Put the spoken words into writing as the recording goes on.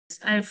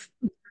I've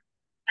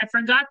I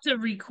forgot to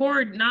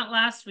record not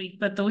last week,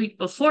 but the week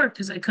before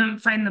because I couldn't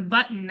find the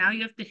button. Now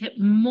you have to hit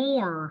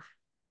more.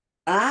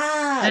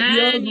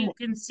 Then you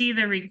can see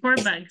the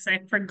record button because I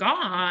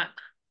forgot.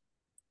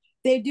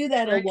 they do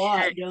that a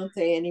lot, Okay. don't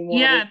they, anymore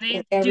Yeah, with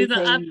they do the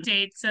everything?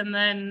 updates and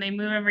then they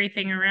move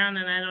everything around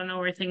and I don't know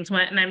where things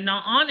went. And I'm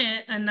not on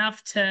it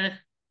enough to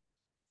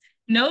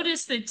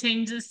notice the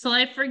changes till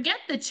I forget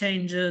the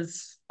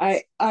changes.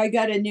 I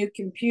got a new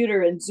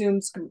computer and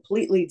Zoom's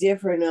completely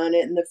different on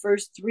it. And the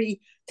first 3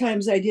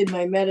 times I did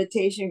my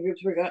meditation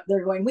groups,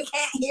 they're going, we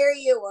can't hear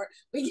you or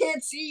we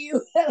can't see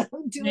you. And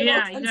I'm doing all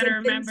Yeah, you kinds got to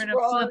of things remember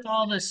to flip wrong.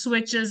 all the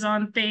switches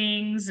on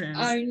things and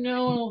I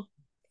know.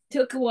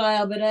 Took a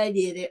while, but I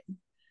did it.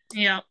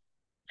 yeah.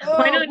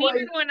 Well, I know, Oh and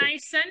even boy. when I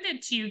send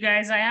it to you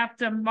guys, I have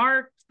to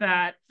mark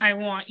that I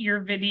want your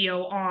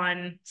video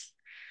on.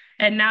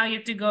 And now you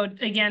have to go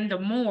again to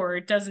more.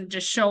 It doesn't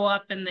just show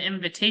up in the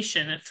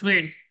invitation. It's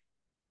weird,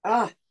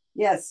 Ah,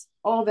 yes.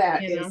 All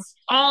that is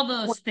all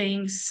those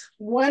things.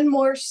 one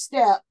more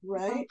step,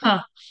 right?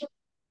 Huh.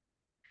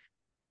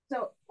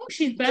 So Oh,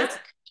 she's just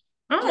back.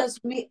 Oh,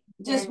 just me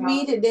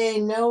today.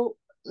 No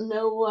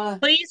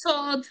please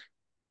hold.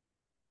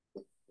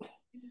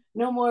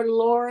 no more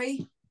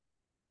Lori.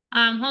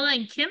 Hold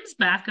on. Kim's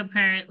back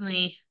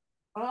apparently.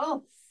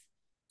 Oh,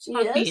 she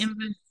Copy is.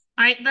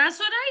 invite. That's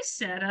what I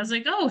said. I was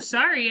like, oh,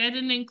 sorry, I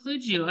didn't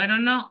include you. I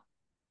don't know.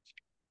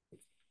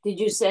 Did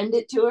you send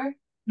it to her?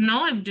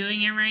 No, I'm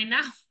doing it right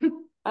now.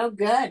 Oh,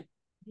 good.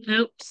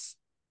 Oops.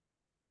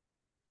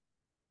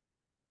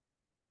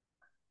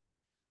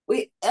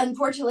 We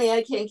unfortunately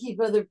I can't keep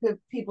other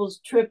people's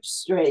trips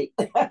straight.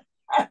 I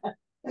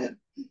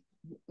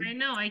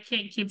know I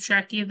can't keep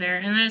track either.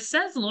 And it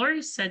says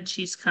Lori said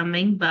she's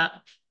coming, but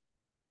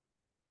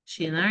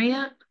she there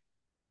yet?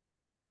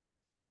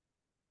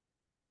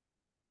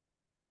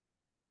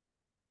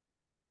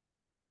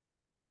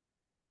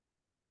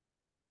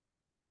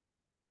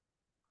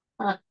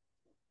 Huh.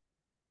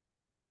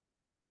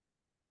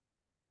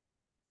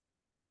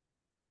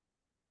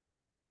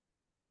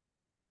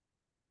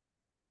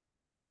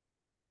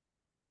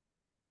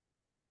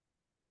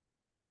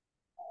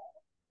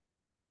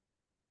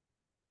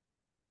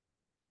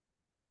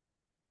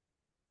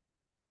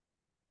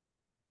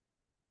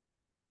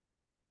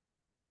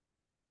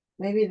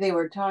 Maybe they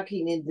were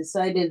talking and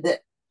decided that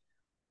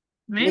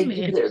they'd do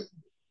Maybe. their.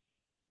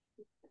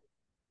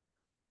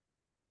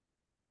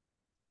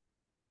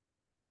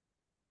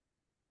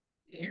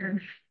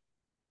 Here.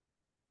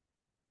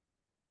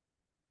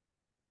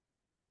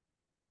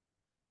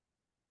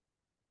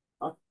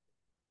 Oh,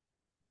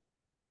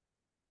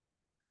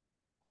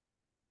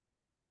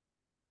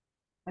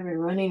 I've been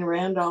running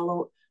around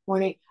all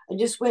morning. I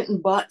just went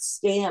and bought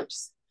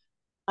stamps.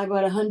 I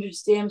bought 100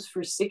 stamps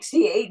for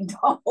 $68.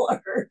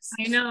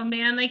 I know,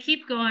 man. They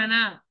keep going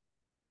up.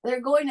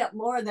 They're going up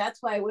more.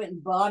 That's why I went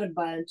and bought a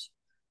bunch.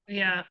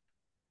 Yeah,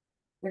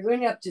 They're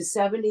going up to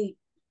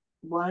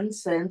 71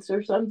 cents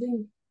or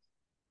something.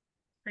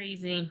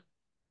 crazy.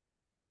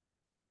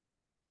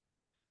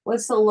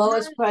 What's the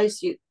lowest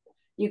price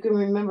you can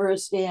remember a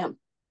stamp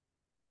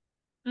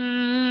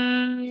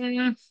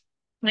Mm,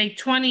 like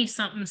 20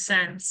 something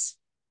cents.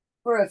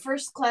 for a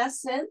first class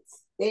stamp?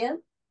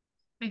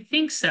 I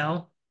think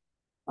so.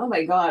 Oh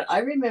my god, I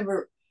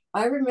remember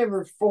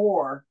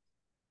 4.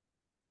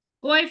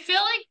 Well, I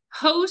feel like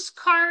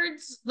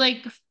postcards,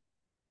 like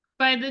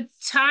by the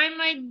time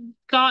I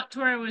got to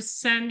where I was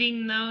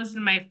sending those to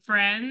my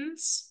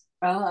friends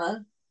Uh-huh.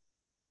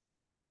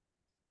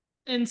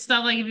 and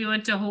stuff, like if you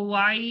went to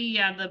Hawaii,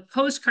 yeah, the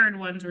postcard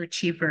ones were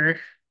cheaper.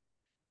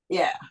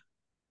 Yeah.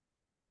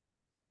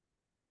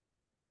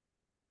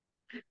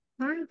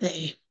 Are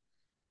they?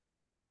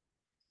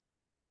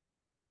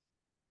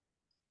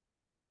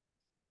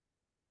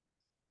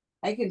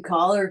 I can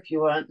call her if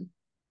you want.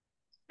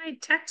 I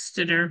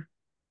texted her.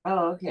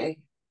 Oh, okay.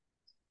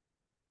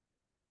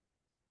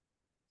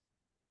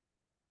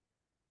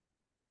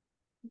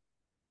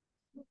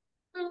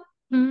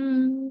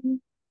 Mm.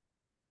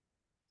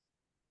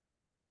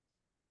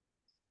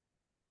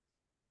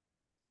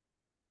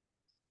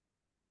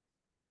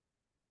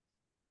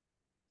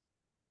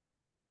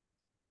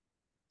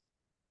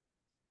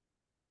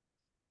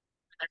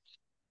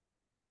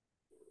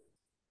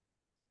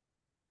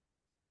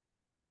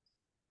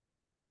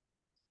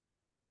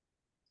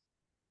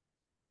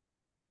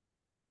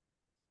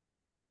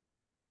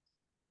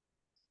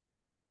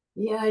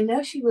 Yeah, I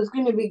know she was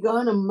going to be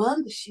gone a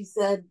month, she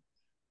said.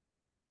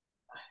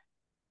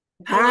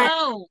 Hi,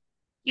 Hello,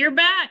 you're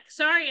back.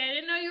 Sorry, I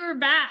didn't know you were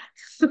back.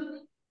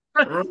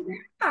 I'm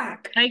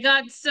back. I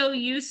got so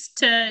used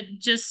to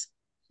just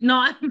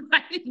not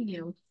inviting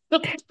you. Hi,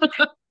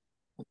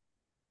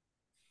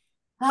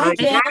 I'm I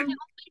think back Kim. I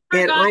only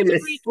and forgot I'm to a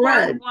record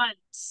slug.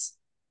 once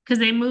because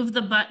they moved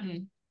the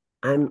button.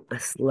 I'm a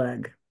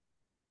slug.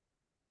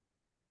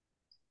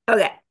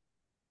 Okay.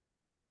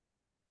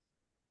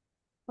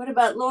 What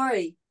about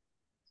Lori?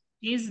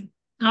 She's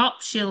oh,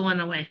 Sheila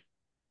went away.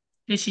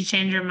 Did she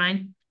change her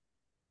mind?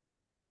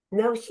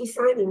 No, she's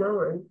signing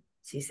on,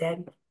 she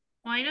said.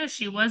 Well, I know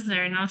she was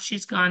there. Now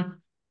she's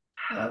gone.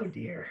 Oh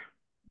dear.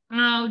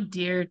 Oh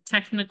dear,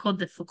 technical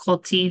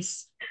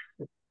difficulties.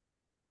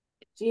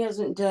 She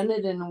hasn't done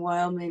it in a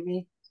while,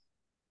 maybe.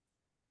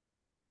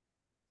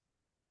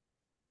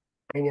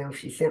 I know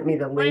she sent me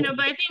the I link. know,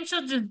 but I think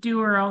she'll just do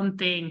her own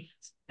thing.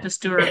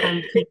 Just do her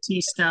home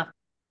PT stuff.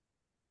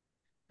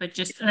 But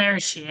just there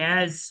she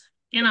is.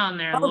 Get on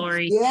there,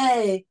 Lori.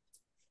 Okay.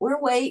 We're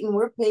waiting.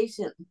 We're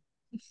patient.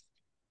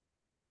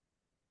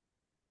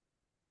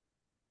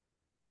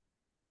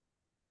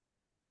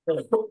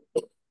 All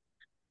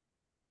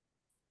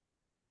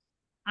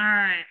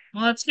right.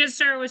 Well, let's get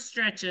started with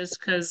stretches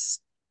because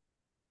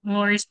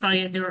Lori's probably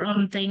gonna do her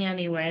own thing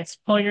anyways.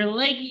 Pull your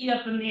leggy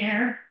up in the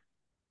air.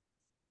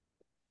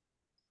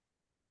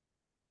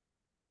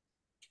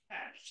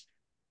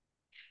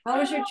 How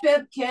was your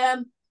trip,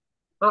 Kim?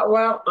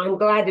 Well, I'm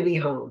glad to be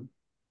home.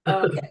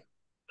 Okay.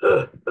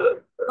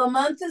 A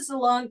month is a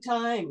long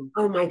time.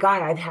 Oh my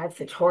God, I've had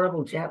such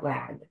horrible jet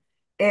lag.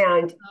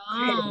 And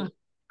Oh,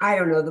 I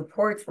don't know, the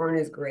ports weren't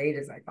as great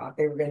as I thought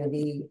they were going to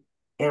be.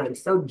 And I'm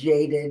so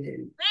jaded.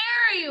 And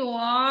there you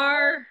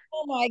are.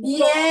 Oh my God.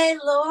 Yay,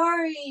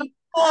 Lori.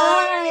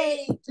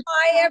 Hi. Hi.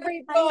 Hi,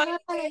 everybody.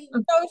 Hi.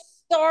 I'm so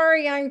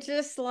sorry. I'm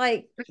just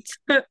like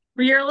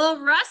You're a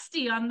little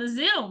rusty on the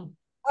Zoom.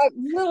 a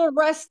little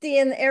rusty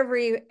in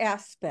every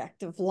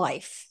aspect of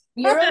life.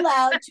 You're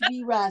allowed to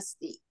be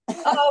rusty.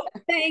 Oh,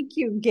 thank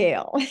you,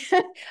 Gail.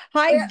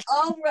 Hi, We're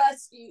all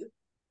rusty.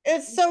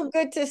 it's so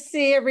good to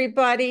see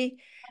everybody.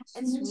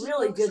 It's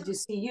really good to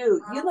see you.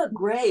 You look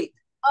great.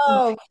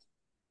 Oh,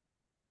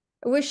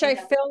 I wish I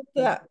felt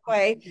that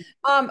way.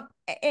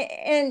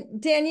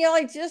 And Danielle,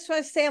 I just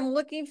want to say I'm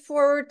looking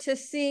forward to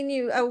seeing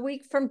you a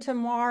week from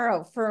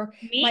tomorrow for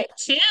Me my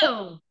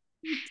too.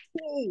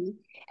 PT.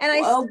 And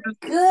Oh,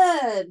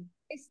 good.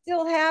 I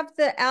still have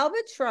the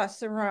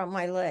albatross around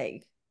my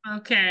leg.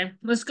 Okay,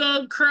 let's go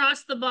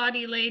across the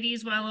body,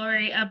 ladies, while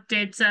Lori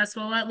updates us.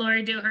 We'll let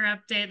Lori do her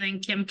update, then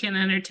Kim can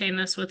entertain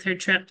us with her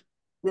trip.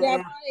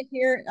 Yeah,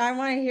 yeah. I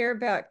want to hear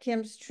about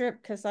Kim's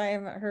trip because I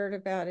haven't heard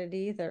about it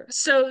either.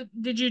 So,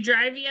 did you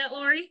drive yet,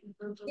 Lori?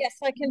 Yes,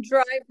 I can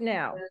drive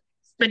now.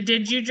 But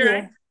did you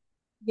drive?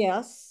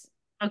 Yes,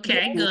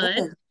 Okay,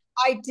 good.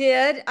 I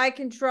did. I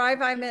can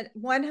drive. I'm at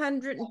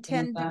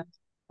 110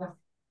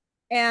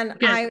 and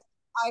Good.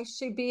 I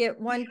should be at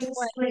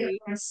 120.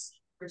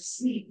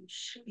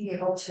 Should be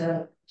able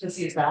to just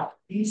use that.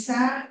 Use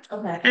that?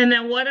 Okay. And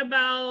then what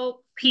about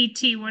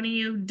PT? When are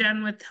you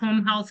done with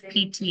home health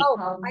PT?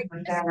 Oh, I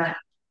just got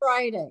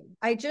Friday.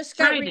 I just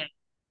got Friday.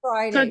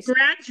 Friday. So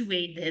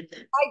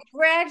graduated. I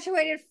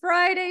graduated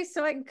Friday,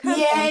 so I can come.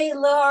 Yay,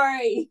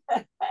 Lori.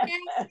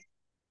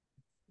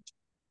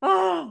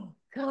 Oh,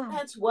 God.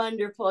 That's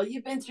wonderful.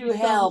 You've been through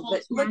hell,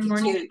 but look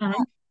at you.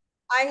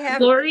 I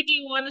have Lori, do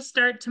you want to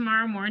start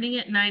tomorrow morning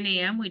at 9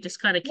 a.m.? We just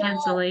got a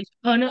cancellation.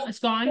 Oh no, it's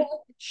gone.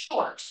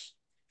 Short.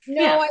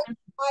 No, Yeah.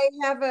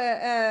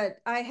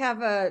 I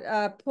have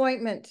a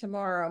appointment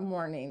tomorrow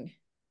morning.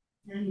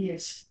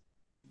 Yes.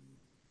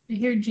 I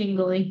hear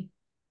jingly.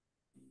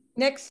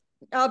 Next,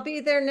 I'll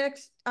be there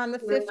next on the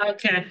 5th.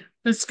 Okay,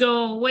 let's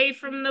go away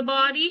from the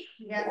body.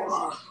 Yes.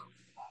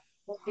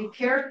 Be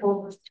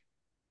careful.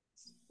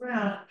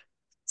 Wow.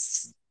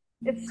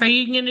 Are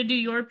you going to do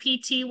your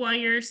PT while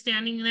you're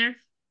standing there?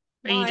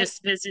 Or are you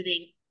just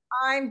visiting?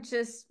 I'm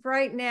just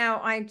right now,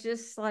 I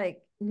just like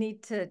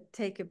need to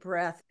take a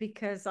breath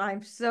because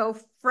I'm so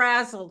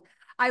frazzled.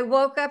 I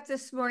woke up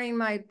this morning,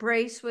 my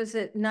brace was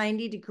at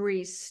 90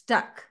 degrees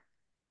stuck.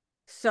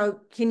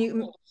 So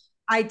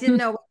I didn't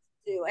know what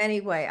to do.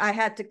 Anyway, I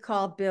had to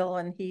call Bill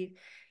and the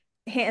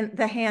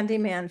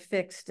handyman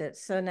fixed it.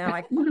 So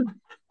now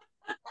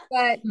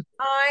but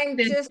I'm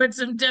They just, put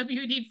some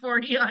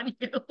WD-40 on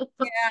you.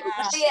 yeah.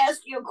 Let me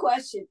ask you a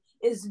question.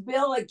 Is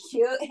Bill a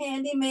cute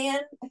handyman?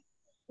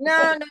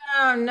 No.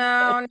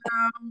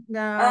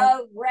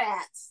 Oh,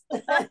 rats.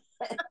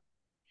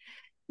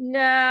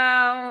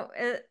 No,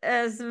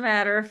 as a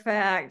matter of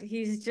fact,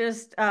 he's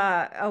just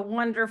a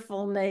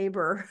wonderful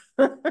neighbor.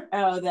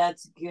 Oh,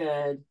 that's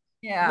good.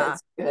 Yeah.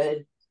 That's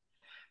good.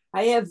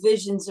 I have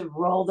visions of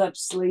rolled up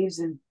sleeves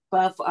and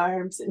buff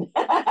arms and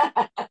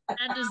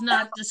That does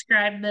not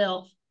describe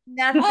Bill.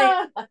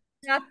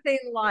 Nothing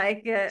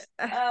like it.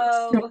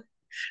 oh,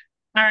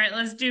 All right,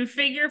 let's do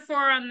figure 4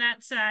 on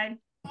that side.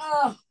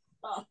 oh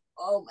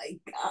my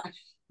gosh.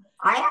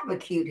 I have a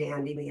cute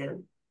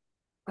handyman.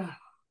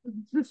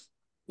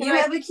 You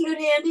have a cute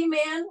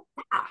handyman?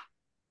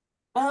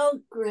 Oh,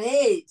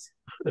 great.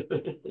 I'm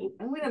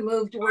going to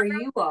move to where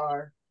you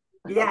are.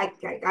 Yeah,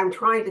 I'm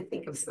trying to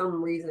think of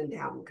some reason to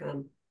have him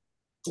come.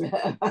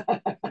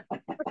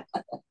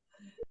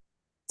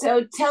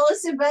 So tell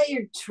us about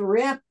your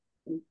trip,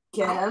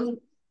 Kim.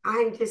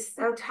 I'm just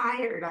so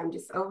tired. I'm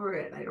just over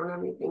it. I don't have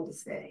anything to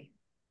say.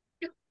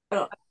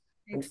 Oh.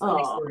 I'm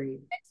so sorry.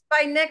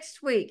 By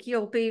next week,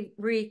 you'll be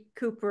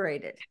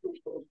recuperated.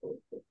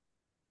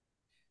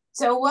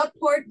 So what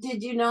port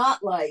did you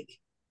not like?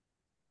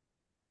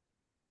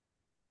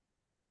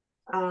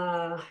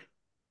 Where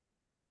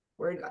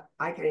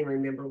I can't even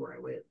remember where I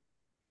went.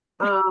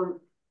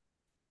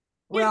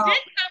 Well, did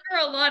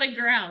cover a lot of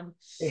ground.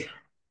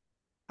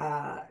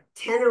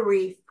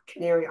 Tenerife,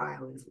 Canary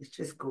Islands was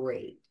just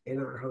great. And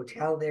our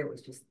hotel there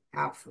was just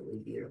absolutely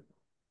beautiful.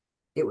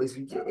 It was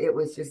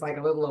just like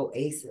a little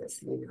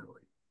oasis, you know.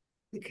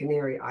 The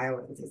Canary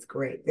Islands, it's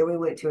great. Then we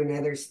went to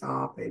another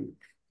stop in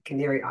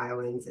Canary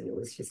Islands, and it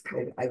was just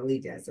kind of ugly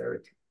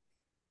desert.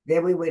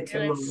 Then we went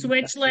to Let's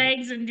switch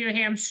legs and do a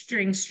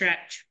hamstring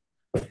stretch.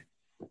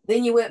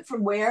 Then you went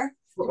from where?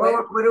 What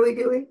are we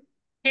doing?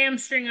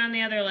 Hamstring on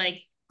the other leg.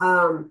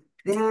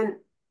 Then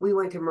we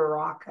went to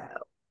Morocco.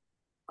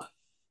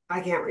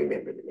 I can't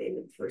remember the name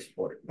of the first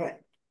port,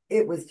 but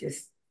it was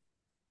just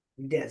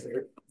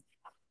desert.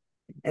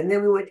 And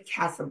then we went to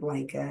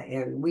Casablanca,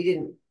 and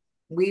we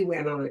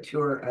went on a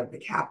tour of the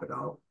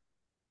capital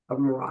of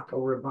Morocco,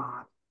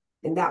 Rabat.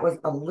 And that was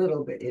a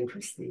little bit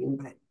interesting,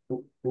 but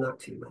not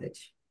too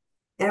much.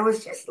 And it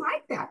was just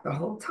like that the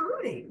whole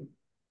time.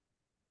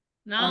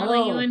 Not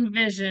what you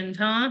envisioned,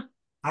 huh?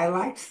 I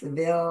liked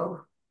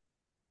Seville.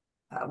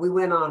 We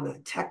went on a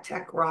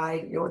tuk-tuk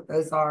ride. You know what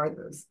those are?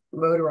 Those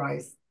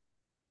motorized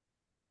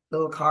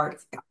little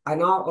carts.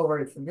 And all over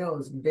in Seville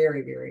is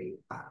very, very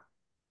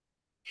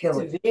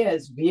hilly. Seville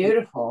is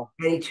beautiful.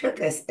 And he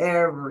took us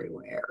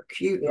everywhere.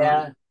 Cute.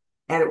 Yeah.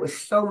 And it was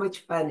so much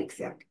fun,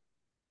 except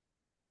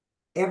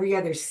every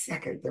other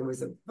second there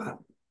was a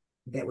bump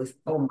that was,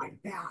 oh my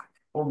back.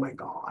 Oh my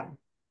God.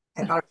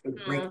 I thought it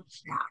was break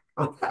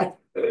back.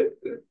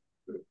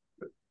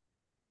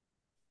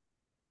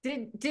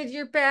 Did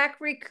your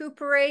back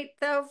recuperate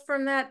though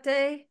from that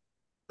day?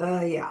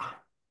 Yeah.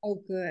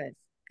 Oh, good.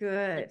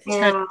 Good.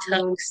 And,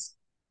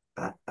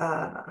 how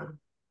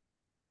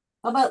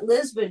about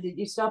Lisbon? Did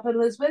you stop in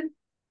Lisbon?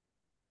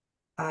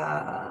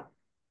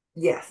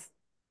 Yes.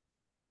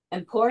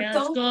 And Porto? Yeah,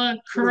 let's go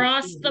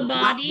across the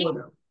body.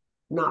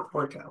 Not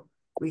Porto.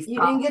 You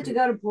didn't get to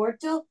go to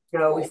Porto?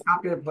 No, we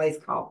stopped at a place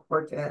called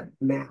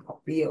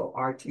Portimao,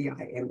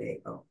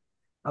 Portimao.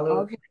 A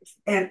little place.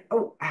 And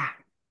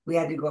we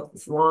had to go up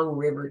this long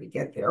river to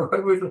get there.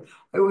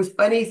 It was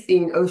funny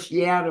seeing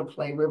Oceana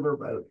play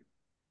riverboat.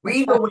 We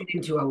even went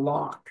into a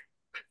lock.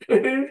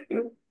 Was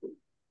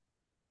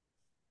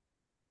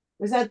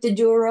that the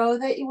Douro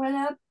that you went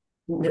up?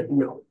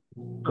 No.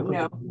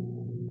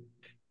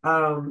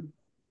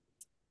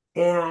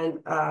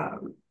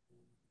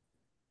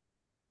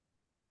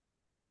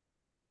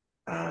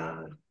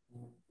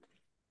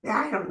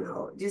 I don't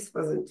know. It just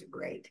wasn't too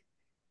great.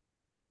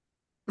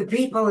 The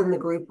people in the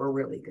group were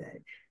really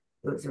good.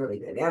 It was really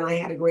good. And I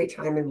had a great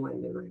time in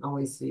London. I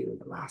always do.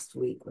 The last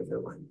week was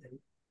in London.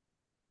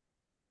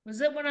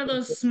 Was it one of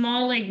those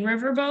small like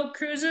riverboat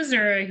cruises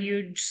or a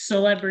huge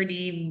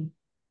celebrity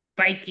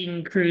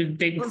biking cruise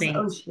big thing?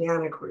 It was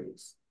Oceana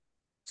cruise.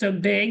 So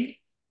big?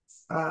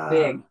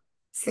 Big.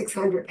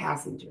 600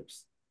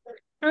 passengers.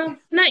 Oh,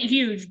 not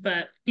huge,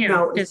 but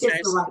no, it's just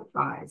size. the right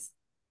size.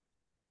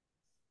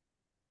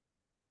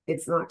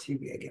 It's not too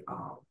big at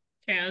all.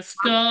 Okay, let's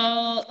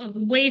go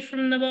away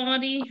from the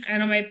body. I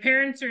know my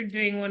parents are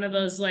doing one of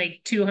those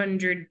like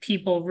 200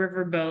 people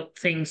riverboat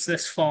things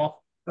this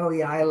fall. Oh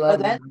yeah, I love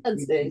that.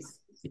 Sounds nice.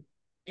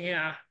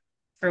 Yeah,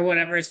 or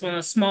whatever. It's one of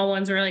those small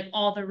ones where like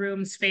all the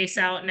rooms face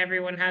out and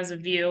everyone has a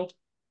view.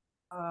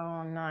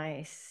 Oh,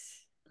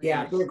 nice.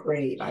 Yeah, they're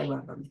great. I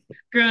love them.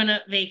 Grown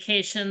up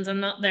vacations. I'm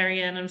not there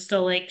yet. I'm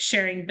still like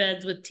sharing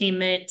beds with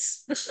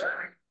teammates.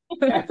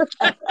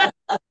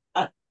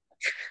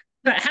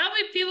 But how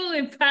many people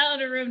we pile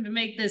in a room to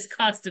make this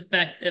cost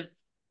effective?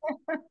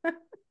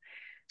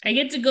 I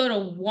get to go to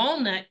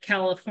Walnut,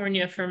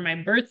 California for my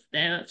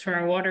birthday. That's where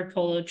our water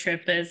polo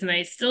trip is. And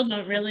I still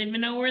don't really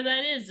even know where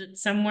that is.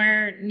 It's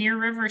somewhere near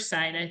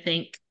Riverside, I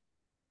think.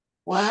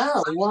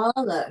 Wow,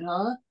 Walnut,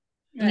 huh?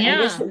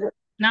 Yeah.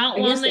 Not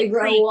I guess they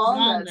grow Creek,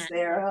 walnuts Walnut.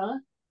 there, huh?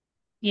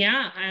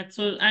 Yeah, that's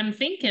what I'm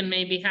thinking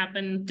maybe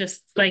happened,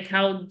 just like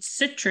how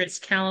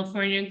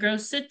California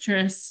grows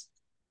citrus.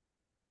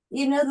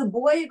 You know, the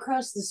boy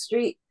across the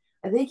street,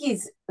 I think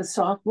he's a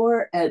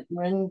sophomore at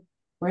Marin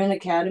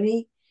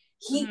Academy.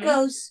 He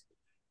goes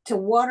to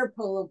water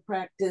polo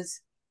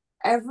practice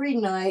every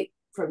night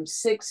from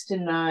 6 to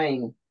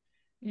 9.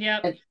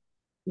 Yep.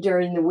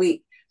 During the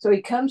week. So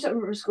he comes up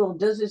from school,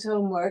 does his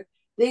homework,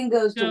 then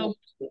goes to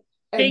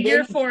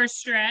figure 4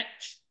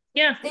 stretch.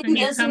 Yeah. Then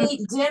he doesn't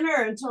eat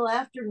dinner until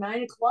after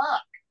 9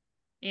 o'clock.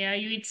 Yeah,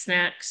 you eat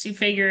snacks. You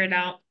figure it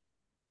out.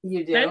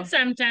 You do. Then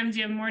sometimes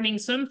you have morning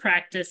swim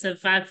practice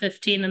at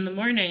 5:15 in the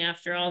morning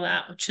after all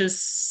that, which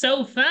is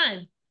so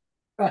fun.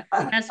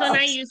 That's when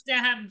I used to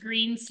have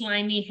green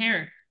slimy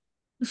hair.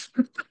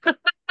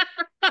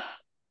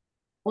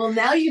 Well,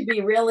 now you'd be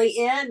really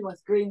in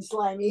with green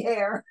slimy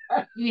hair.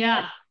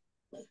 Yeah.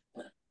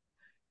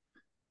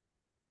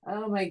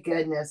 Oh my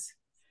goodness.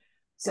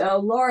 So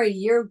Lori,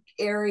 your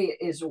area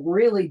is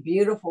really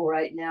beautiful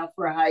right now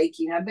for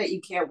hiking. I bet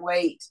you can't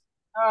wait.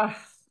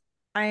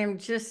 I am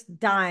just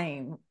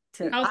dying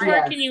to. How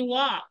far can you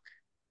walk?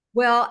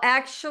 Well,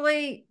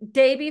 actually,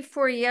 day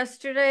before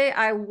yesterday,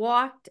 I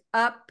walked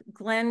up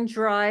Glen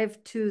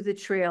Drive to the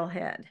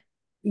trailhead.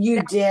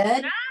 You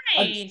did?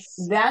 Nice.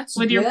 That's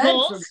with good your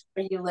poles?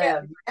 for where you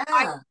live.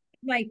 Yeah.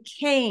 my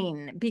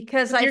cane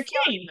because With your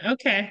cane.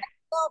 Okay.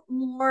 felt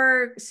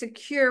more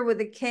secure with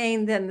a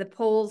cane than the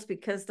poles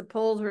because the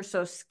poles were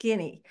so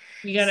skinny.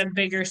 You got a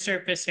bigger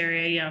surface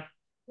area, yeah.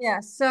 Yeah.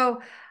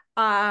 So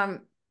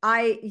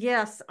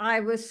yes, I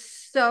was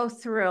so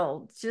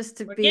thrilled just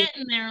to We're be.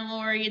 getting there,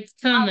 Lori. It's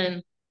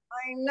coming.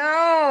 I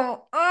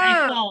know.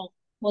 By fall.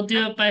 We'll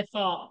do it by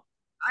fall.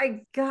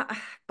 I got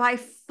by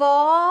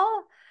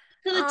fall.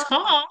 To the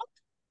top.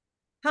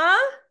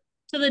 Huh?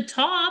 To the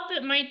top,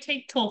 it might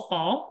take till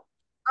fall.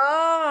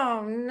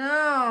 Oh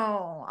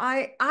no.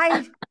 Okay,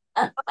 I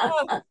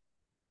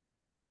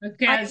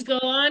let's go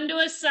on to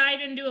a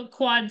side and do a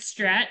quad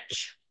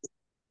stretch.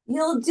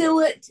 You'll do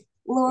it,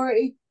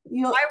 Lori.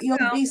 You'll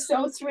will. be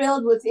so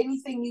thrilled with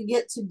anything you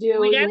get to do.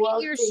 We gotta You get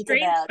won't your think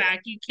strength about it.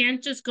 back. You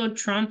can't just go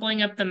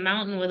trampling up the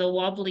mountain with a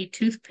wobbly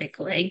toothpick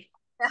leg.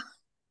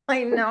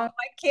 I know.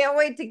 I can't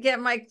wait to get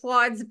my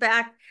quad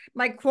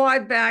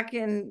back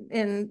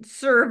in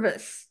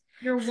service.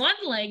 Your one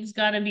leg's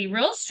gotta be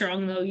real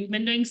strong though. You've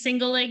been doing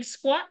single leg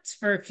squats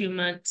for a few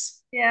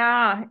months.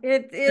 Yeah,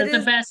 it That the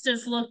is best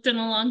has looked in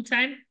a long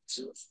time.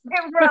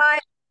 right,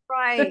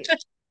 right.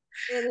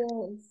 It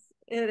is.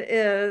 It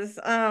is.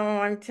 Oh,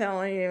 I'm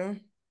telling you.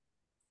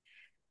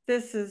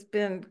 This has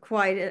been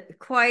quite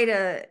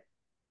a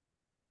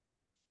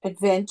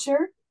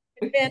Adventure?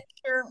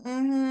 adventure.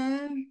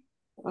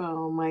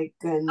 Oh my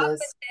goodness.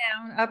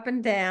 Up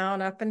and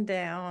down, up and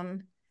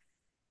down.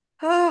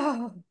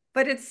 Oh,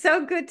 but it's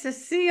so good to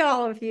see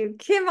all of you.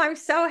 Kim, I'm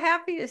so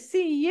happy to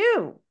see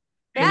you.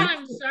 I know, That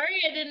I'm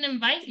sorry I didn't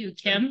invite you,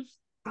 Kim.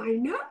 I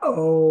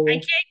know. I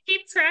can't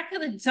keep track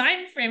of the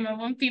time frame of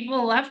when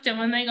people left and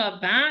when they got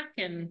back.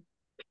 And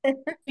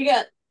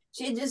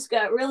She just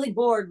got really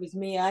bored with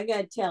me. I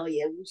gotta tell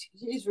you,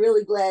 she's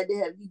really glad to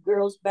have you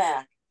girls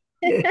back.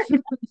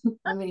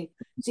 I mean,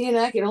 she and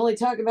I can only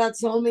talk about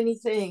so many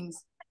things.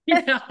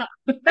 yeah.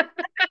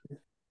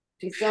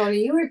 She's telling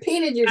me you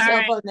repeated All yourself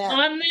right. on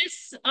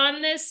that.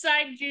 On this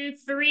side, do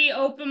 3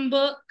 open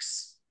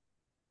books.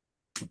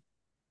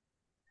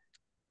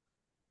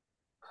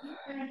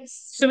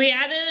 So we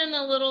added in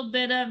a little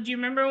bit of, do you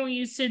remember when we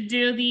used to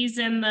do these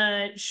in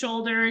the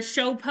shoulder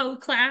show po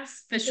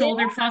class, the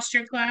shoulder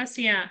posture class?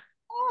 Yeah.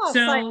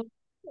 So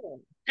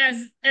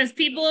as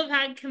people have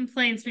had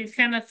complaints, we've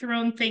kind of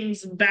thrown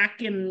things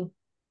back in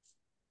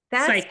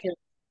that's cycle.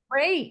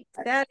 great.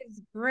 That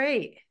is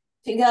great.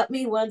 She got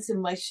me once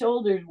and my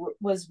shoulder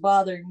was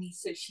bothering me,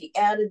 so she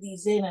added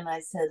these in and I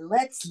said,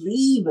 let's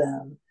leave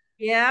them.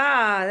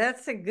 Yeah,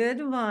 that's a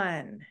good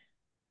one.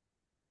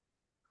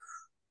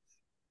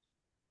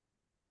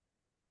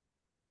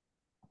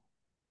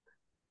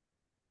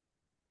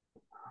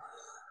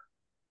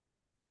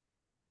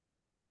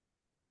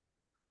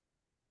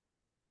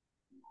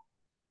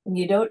 And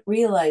you don't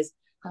realize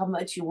how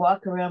much you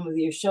walk around with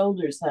your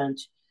shoulders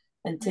hunched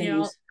until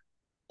you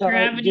start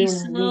Gravity doing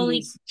slowly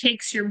these.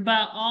 kicks your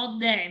butt all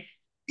day.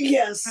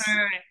 Yes. All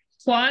right.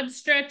 Quad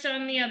stretch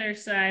on the other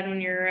side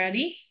when you're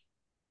ready.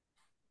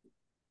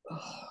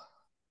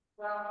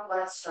 Well,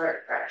 let's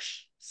start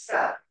fresh.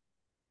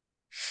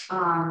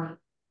 Um,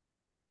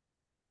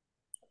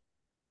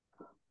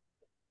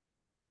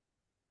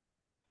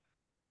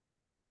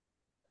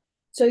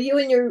 So you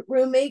and your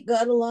roommate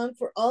got along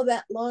for all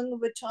that long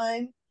of a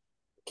time,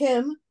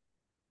 Kim?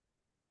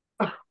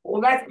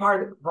 Well, that's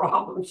part of the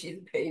problem. She's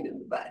a pain in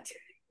the butt.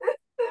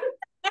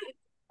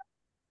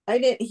 I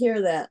didn't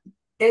hear that.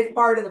 It's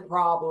part of the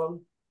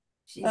problem.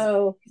 She's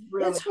really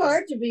it's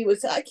hard to be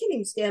with. I can't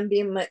even stand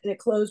being in a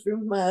closed room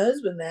with my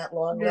husband that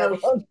long. No,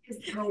 she's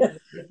just kind of a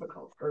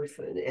difficult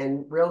person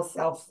and real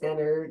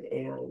self-centered,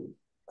 and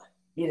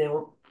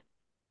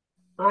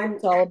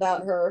it's all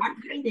about her.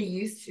 I'm kind of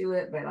used to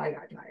it, but I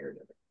got tired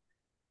of it.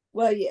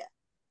 Well, yeah,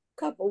 a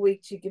couple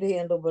weeks you could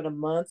handle, but a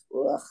month,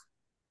 ugh.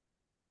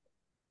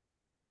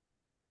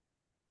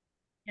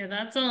 Yeah,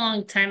 that's a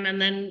long time.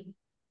 And then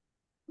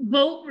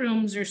boat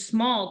rooms are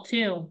small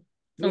too.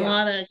 It's a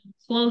lot of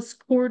close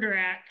quarter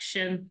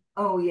action.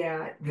 Oh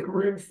yeah, the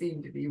rooms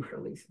seem to be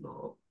really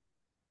small.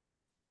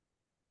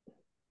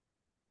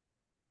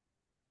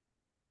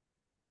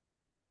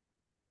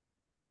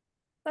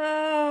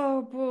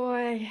 Oh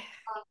boy.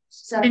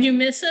 Did you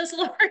miss us,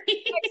 Lori?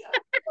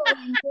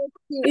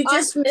 You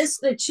just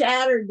missed the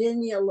chatter,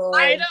 didn't you,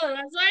 Lori? I know.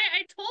 That's why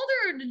I told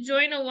her to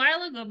join a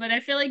while ago, but I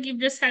feel like you've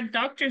just had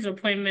doctor's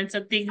appointments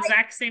at the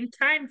exact same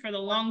time for the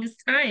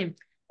longest time.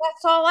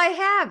 That's all I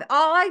have.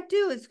 All I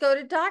do is go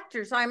to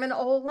doctors. I'm an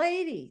old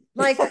lady.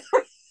 Like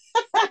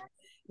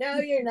no,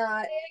 you're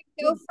not.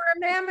 Go for a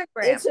mammogram.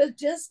 It's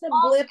just a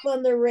blip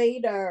on the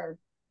radar.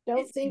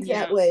 Don't think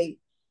that way.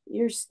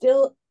 You're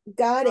still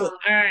got it. All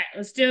right,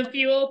 let's do a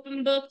few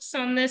open books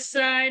on this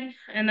side,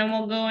 and then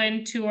we'll go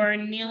into our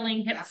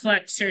kneeling hip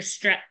flexor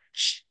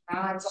stretch.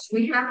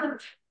 we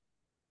have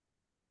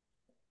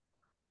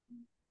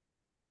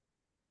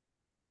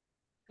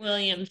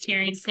William's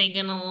here. He's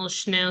taking a little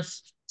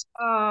snooze.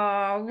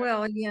 Oh,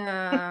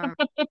 William.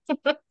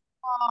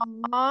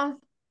 Aww.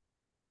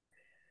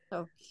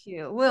 So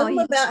cute.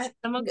 William.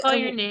 Someone call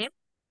your name.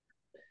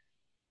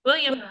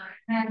 William.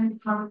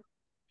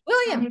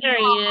 William. There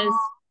he is.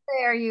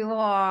 There you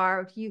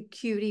are, you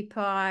cutie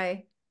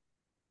pie.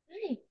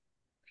 Hey.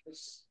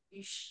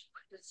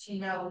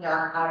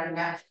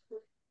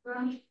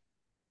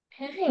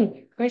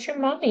 Hey, where's your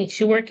mommy?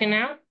 She working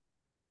out?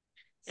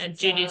 And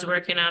Judy's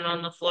working out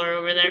on the floor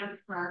over there.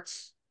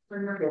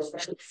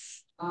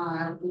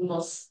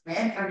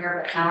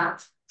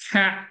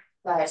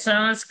 So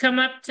let's come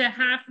up to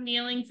half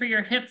kneeling for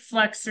your hip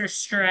flexor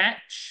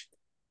stretch.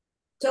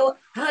 So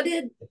how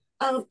did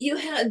you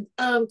had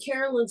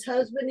Carolyn's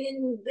husband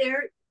in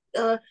there?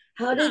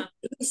 How did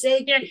he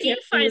say? Yeah, he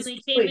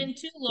finally came in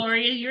too,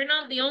 Lori. You're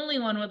not the only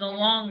one with a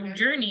long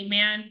journey,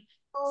 man.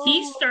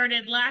 He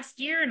started last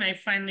year and I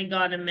finally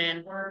got him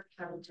in.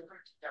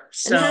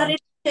 So, and how did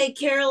you say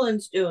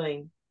Carolyn's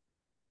doing?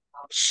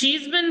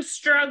 She's been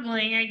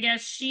struggling. I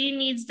guess she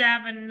needs to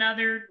have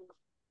another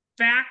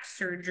back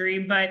surgery,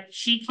 but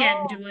she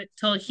can't do it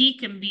till he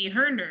can be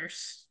her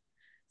nurse.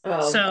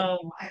 Oh,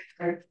 so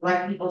I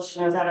like people to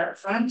know that up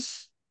front.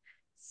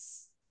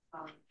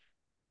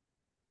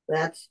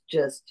 That's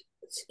just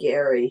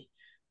scary.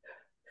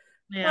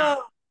 Yeah.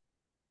 Oh.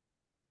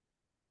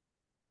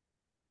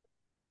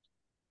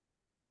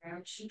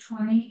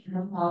 220 and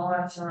the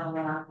follow-ups are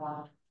around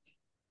 1.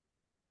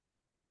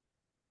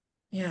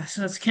 Yeah,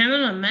 so it's kind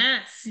of a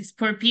mess. These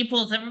poor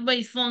people,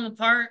 everybody's falling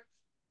apart.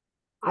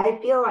 I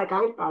feel like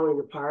I'm falling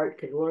apart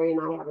because Lori and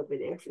I haven't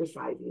been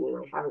exercising and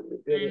I haven't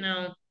been good. I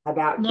know.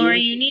 About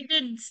Lori, you need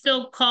to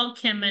still call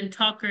Kim and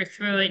talk her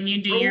through it and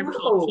you do your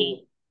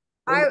PT.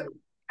 I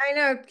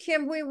know,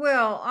 Kim, we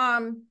will.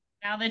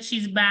 Now that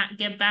she's back,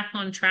 get back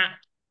on track.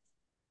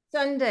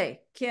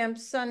 Sunday, Kim,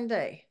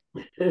 Sunday.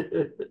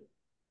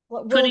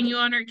 Putting you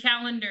on her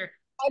calendar.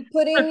 I'm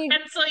putting you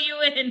pencil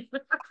you in.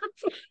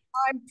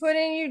 I'm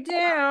putting you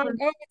down.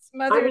 Oh, it's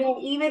Mother. I mean,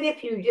 even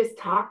if you just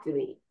talk to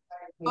me.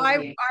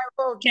 I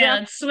will. Yeah,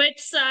 let's switch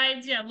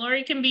sides. Yeah,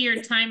 Lori can be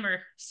your timer.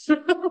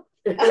 Oh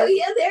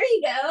yeah, there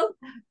you go.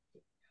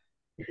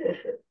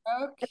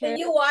 Okay. And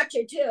you watch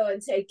it too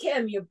and say,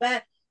 Kim, you're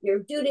back.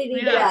 You're you're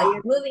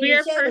moving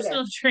your shoulder.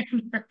 Personal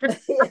trainer.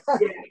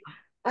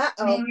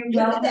 Uh-oh.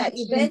 Look at that.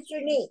 You bent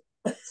your knee.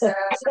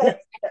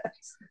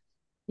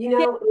 You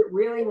know, it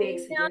really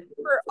makes a difference.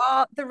 For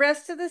all the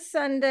rest of the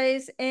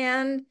Sundays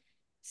and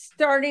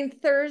starting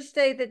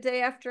Thursday, the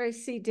day after I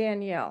see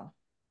Danielle.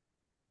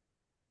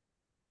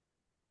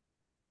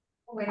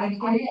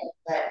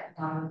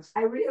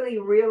 I really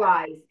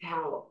realized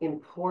how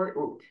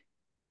important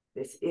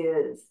this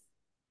is,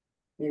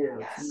 you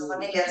know. So let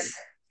me get.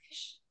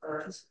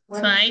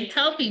 So I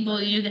tell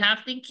people you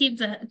have to keep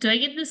do I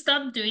get to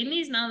stop doing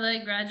these now that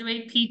I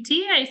graduate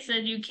PT? I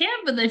said you can,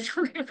 but then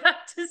you're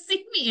about to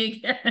see me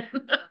again.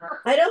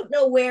 I don't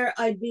know where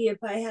I'd be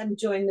if I hadn't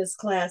joined this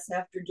class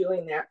after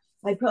doing that.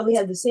 I'd probably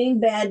have the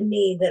same bad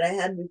knee that I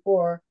had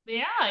before.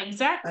 Yeah,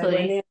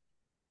 exactly.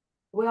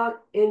 Well,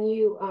 and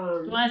you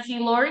want to see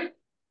Lori?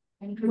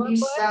 And could you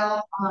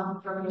spell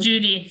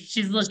Judy?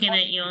 She's looking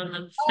at you on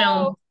the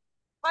film.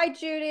 Hi,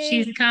 Judy.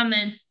 She's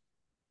coming.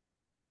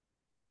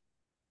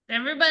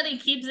 Everybody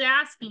keeps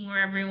asking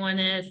where everyone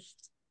is.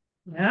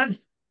 Yeah.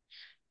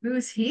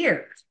 Who's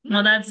here?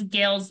 Well, that's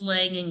Gail's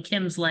leg and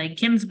Kim's leg.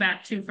 Kim's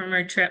back too from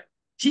her trip.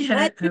 She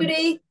had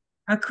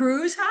a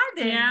cruise. Hi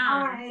there.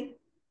 Yeah. Hi.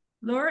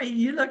 Lori,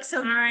 you look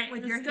so good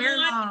with your hair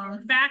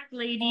long. Back,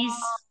 ladies.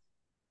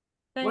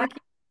 Thank you.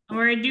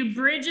 We're gonna do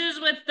bridges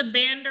with the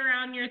band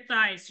around your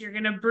thighs. You're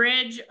gonna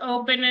bridge,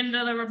 open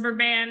into the rubber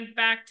band,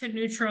 back to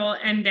neutral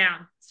and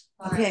down.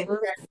 Okay.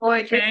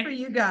 Boy, good for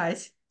you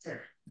guys.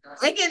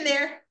 Hang in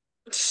there.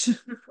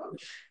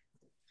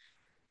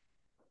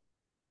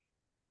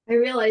 I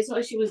realized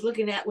all she was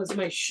looking at was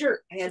my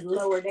shirt. I had to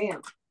lower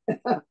down.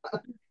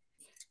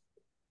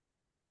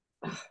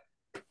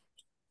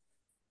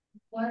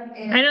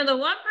 I know the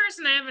one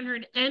person I haven't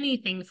heard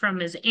anything from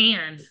is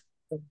Anne.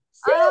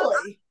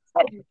 Really?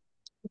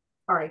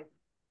 All right.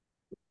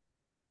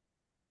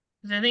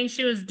 I think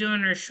she was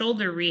doing her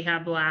shoulder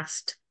rehab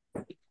last.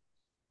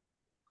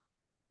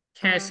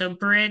 Okay, so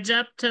bridge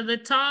up to the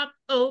top,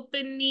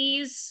 open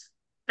knees,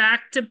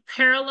 back to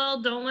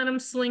parallel. Don't let them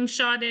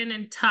slingshot in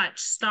and touch.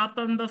 Stop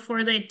them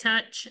before they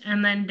touch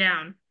and then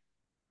down.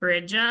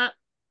 Bridge up,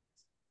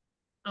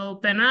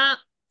 open up,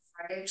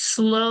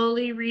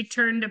 slowly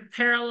return to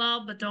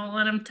parallel, but don't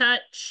let them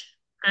touch,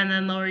 and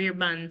then lower your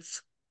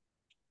buns.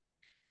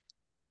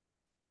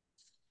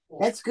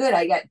 That's good.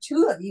 I got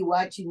two of you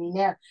watching me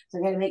now, so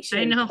I got to make sure.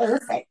 I know.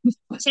 Perfect.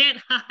 Can't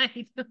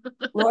hide.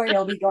 Lori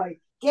will be going,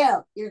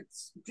 Gail, you're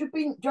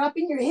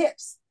dropping your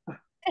hips.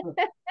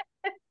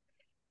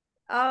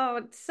 Oh,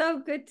 it's so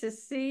good to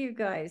see you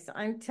guys.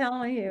 I'm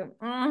telling you.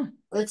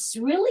 It's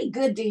really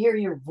good to hear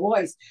your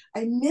voice.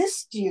 I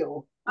missed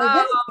you. I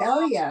gotta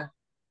tell you.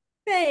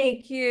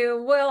 Thank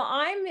you. Well,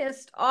 I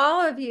missed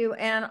all of you,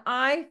 and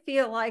I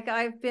feel like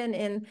I've been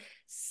in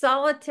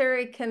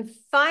solitary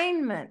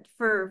confinement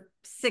for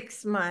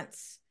 6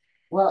 months.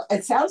 Well,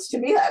 it sounds to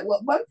me like at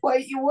one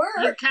point you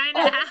were. You kind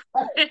of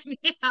have.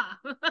 Yeah.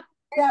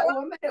 That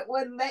woman that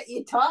wouldn't let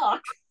you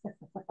talk.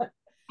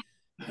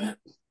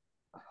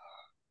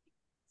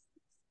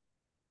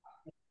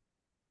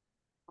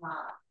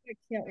 I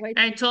can't wait.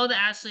 I told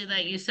Ashley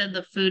that you said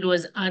the food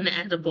was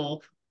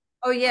unedible.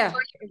 Oh yeah.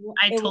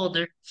 I It told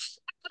her.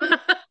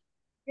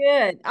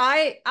 good.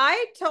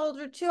 I told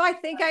her too. I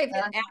think I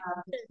even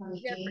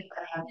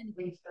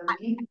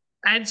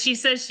And she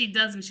says she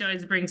doesn't. She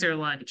always brings her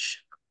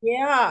lunch.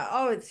 yeah.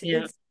 Oh,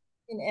 Yeah. it's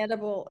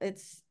inedible.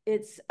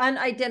 It's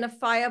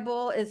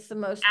unidentifiable. It's the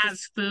most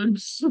As food.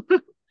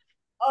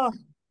 oh.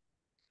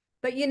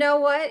 But you know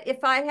what?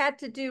 If I had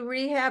to do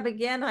rehab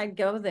again, I'd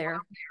go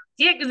there.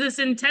 Yeah, because it's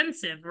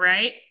intensive,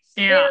 right?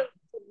 Very Yeah.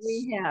 good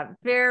rehab.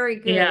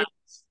 Very Yeah. good.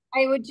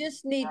 I would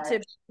just need to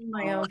be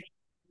my own.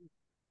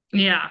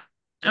 Yeah.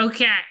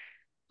 Okay.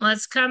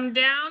 Let's come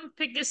down.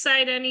 Pick a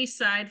side, any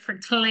side for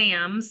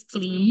clams,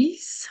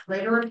 please.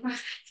 Later.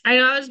 I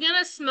know I was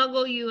gonna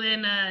smuggle you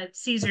in a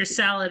Caesar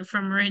salad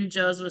from Marin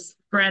Joe's with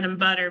bread and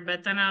butter,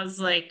 but then I was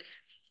like,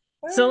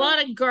 it's a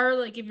lot of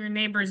garlic if your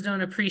neighbors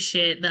don't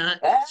appreciate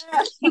that.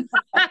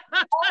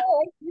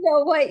 Oh, you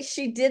know what?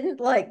 She didn't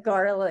like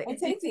garlic. I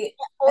think the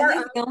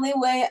only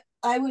way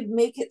I would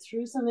make it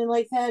through something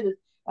like that is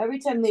every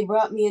time they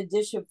brought me a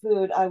dish of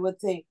food, I would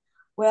think,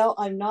 well,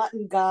 I'm not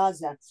in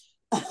Gaza.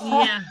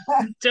 Yeah,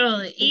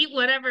 totally. Eat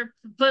whatever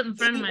put in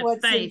front of my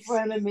what's in face.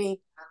 front of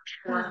me.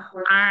 All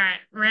right,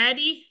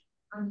 ready?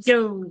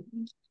 Go.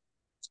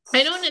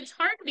 I know, and it's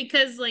hard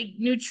because like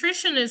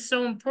nutrition is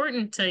so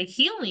important to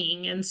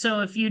healing. And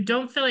so if you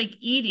don't feel like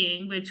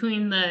eating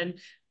between the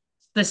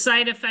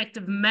side effect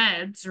of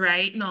meds,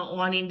 right? Not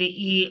wanting to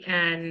eat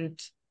and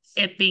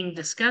it being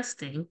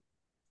disgusting.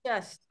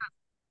 Yes.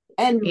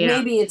 And Yeah.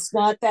 maybe it's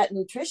not that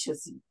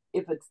nutritious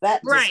if it's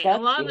that Right.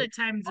 disgusting. A lot of the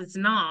times it's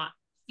not.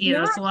 You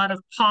know, it's a lot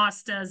of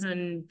pastas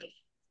and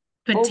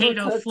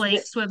potato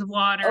flakes with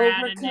water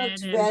added in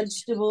overcooked and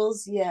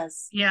vegetables,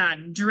 yes. yeah,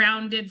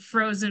 drowned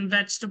frozen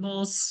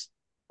vegetables.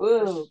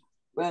 Ooh,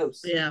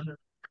 gross. Yeah,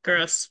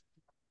 gross.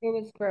 It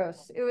was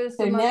gross. It was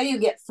So now you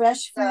get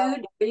fresh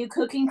food. Are you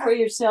cooking for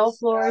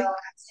yourself, Lori?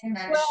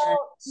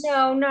 well,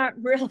 no, not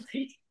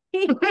really.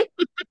 I'm not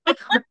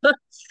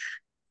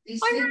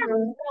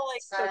really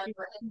cooking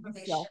for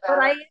myself, but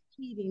I am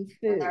eating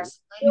food.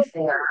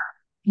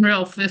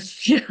 Real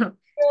fish. Yeah.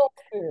 Real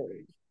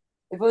food.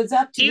 If it was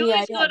up to Do you me,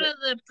 always I'd go have to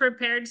the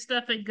prepared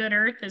stuff at Good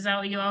Earth? Is that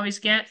what you always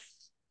get?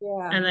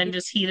 Yeah. And then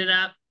just heat it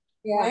up?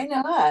 Yeah. Why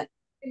not?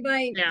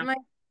 My Yeah.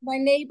 my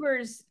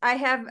neighbors, I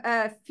have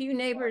a few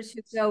neighbors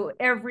who go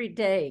every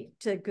day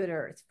to Good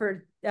Earth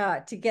for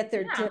to get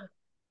their dinner.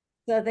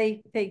 So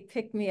they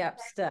pick me up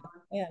stuff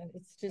and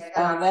it's just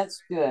Oh,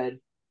 that's good.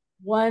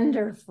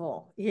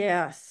 wonderful.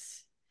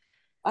 Yes.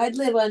 I'd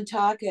live on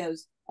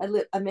tacos.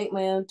 I make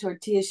my own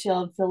tortilla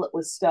shell and fill it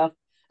with stuff.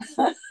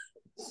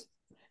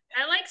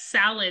 I like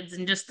salads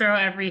and just throw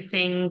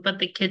everything but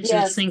the kitchen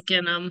Yes, sink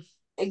in them.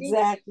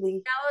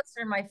 exactly. Salads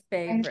are my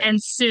favorite.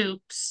 And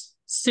soups.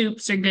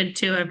 Soups are good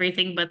too,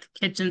 everything but the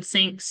kitchen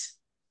sinks.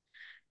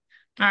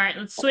 All right,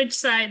 let's switch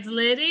sides,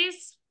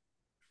 ladies.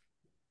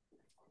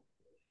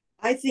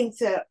 I think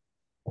that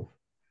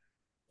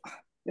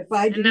if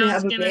I And didn't now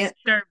have it's a gonna man,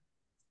 start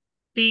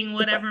being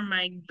whatever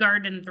my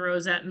garden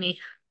throws at me.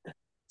 if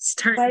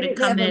Starting I to didn't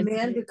come have a in.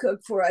 man to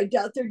cook for, I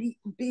doubt there'd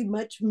be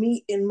much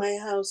meat in my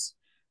house.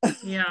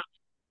 Yeah.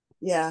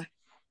 Yeah,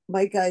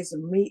 my guy's a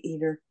meat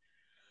eater.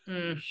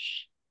 Mm.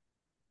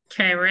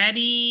 Okay,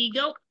 ready,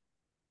 go.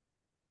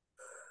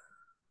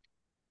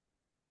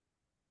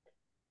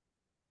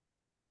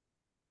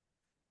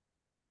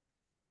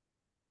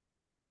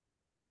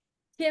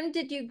 Tim,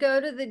 did you go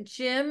to the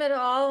gym at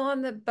all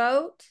on the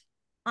boat,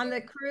 on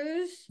the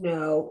cruise?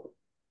 No,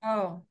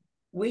 Oh,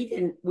 we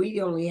didn't.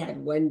 We only had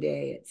one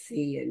day at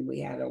sea, and we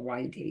had a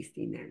wine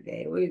tasting that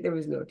day. There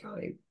was no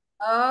time.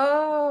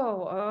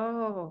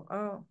 oh.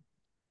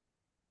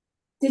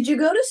 Did you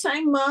go to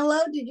Saint Malo?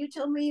 Did you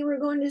tell me you were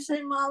going to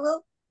Saint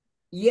Malo?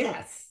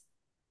 Yes,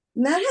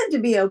 And that had to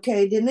be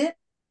okay, didn't it?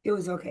 it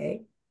was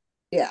okay.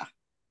 Yeah.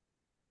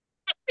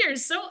 You're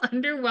so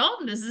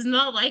underwhelmed. This is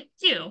not like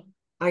you.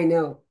 I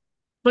know.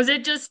 Was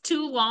it just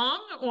too long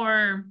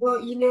or?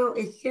 Well,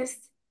 it's just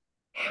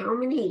how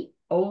many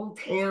old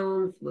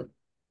towns with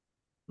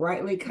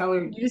brightly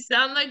colored You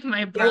sound like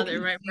my brother.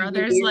 junky My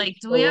brother's souvenirs like,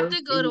 do we have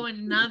stores. to go to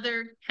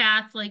another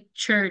Catholic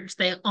church?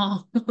 They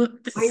all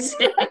look the I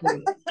same.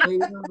 know. I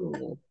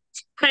know.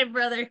 My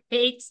brother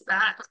hates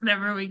that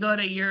whenever we go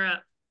to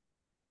Europe.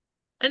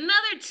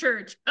 Another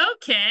church.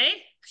 Okay.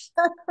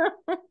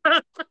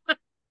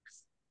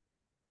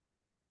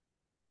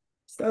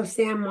 So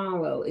San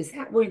Malo, is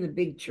that where the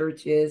big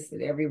church is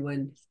that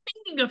everyone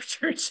Speaking of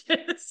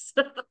churches.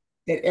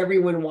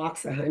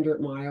 walks 100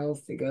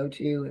 miles to go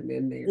to, and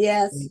then they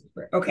Yes.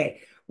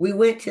 okay. We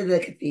went to the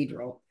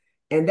cathedral,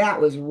 and that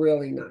was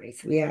really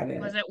nice. We had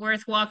Was it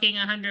worth walking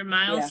 100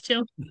 miles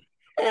to?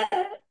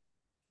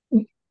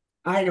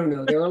 I don't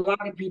know. There were a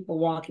lot of people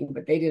walking,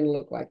 but they didn't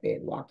look like they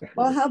had walked 100.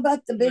 Well, how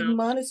about the big No.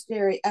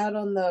 monastery out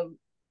on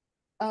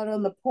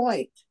the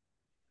point?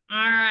 All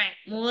right,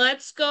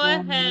 let's go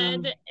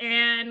ahead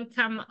and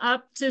come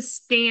up to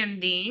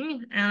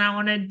standing, and I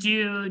want to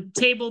do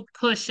table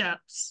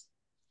push-ups.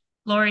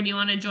 Lori, do you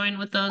want to join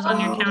with those on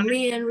your counter?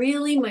 Man,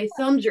 really? My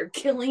thumbs are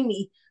killing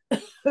me.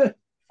 I'll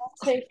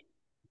take.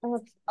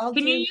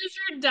 Can you use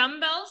your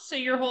dumbbells so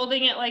you're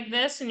holding it like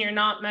this and you're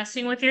not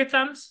messing with your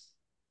thumbs?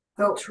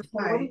 So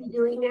what are you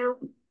doing now?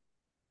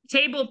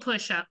 Table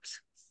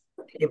push-ups.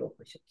 Table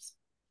push-ups.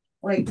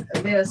 Like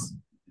this.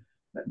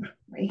 But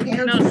my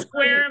hands No,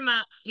 square them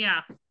up.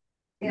 Yeah.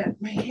 Yeah,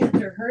 my hands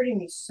are hurting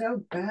me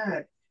so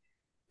bad.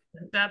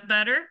 Is that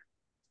better?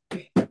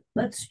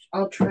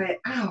 I'll try it.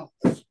 Ow.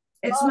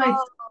 It's my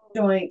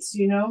joints,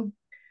 you know?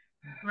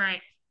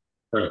 Right.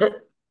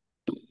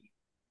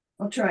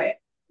 I'll try it.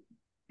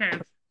 Okay.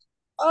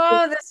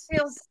 Oh, this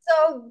feels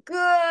so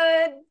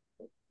good.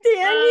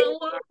 Oh,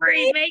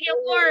 Lori, make it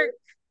work.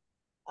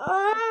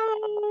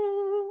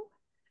 Oh.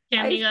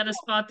 Kim, you got a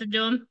spot to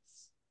do them?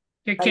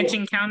 Your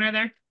kitchen counter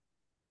there?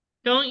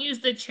 Don't use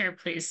the chair,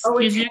 please.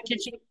 Use your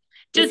kitchen.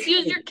 Just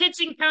use your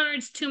kitchen counter.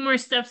 It's 2 more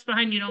steps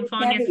behind you. Don't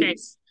fall on your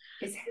face.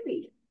 It's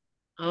heavy.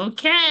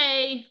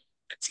 Okay.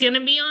 It's going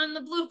to be on the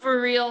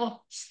blooper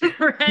reel.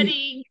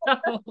 Ready,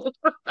 go.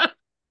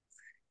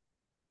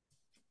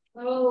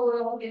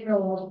 Oh, get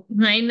rolled.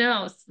 I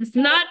know. It's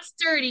not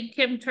sturdy,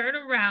 Kim. Turn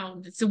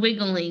around. It's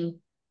wiggling.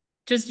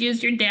 Just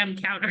use your damn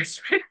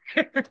counters.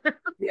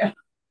 Yeah.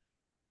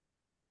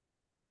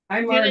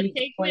 It's going to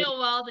take me a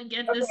while to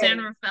get to San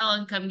Rafael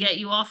and come get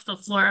you off the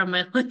floor on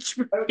my lunch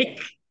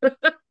break.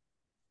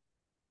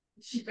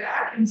 Is she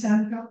back in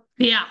San Rafael?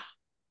 Yeah.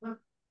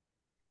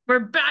 We're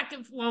back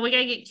at, well, we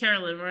gotta get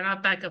Carolyn. We're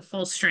not back at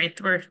full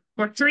strength. We're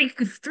three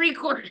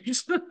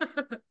quarters.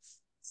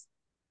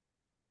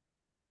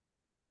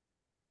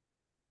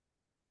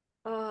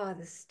 Oh,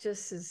 this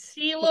just is.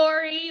 See,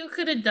 Lori, you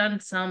could have done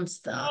some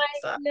stuff.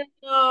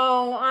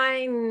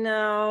 I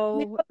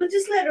know. We'll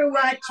just let her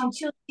watch and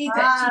she'll see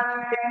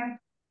that.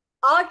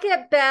 I'll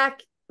get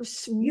back.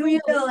 You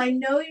will. I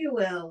know you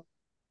will.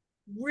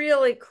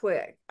 Really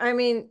quick. I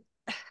mean,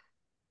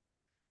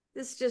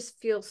 this just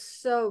feels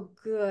so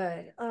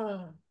good.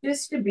 Oh,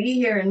 just to be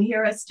here and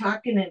hear us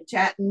talking and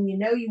chatting, you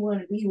know you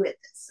want to be with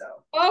us. So.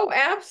 Oh,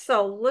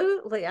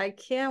 absolutely. I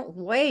can't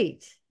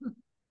wait.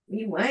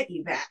 We want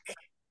you back.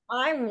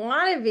 I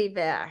want to be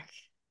back.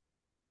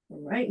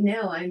 Right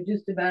now, I'm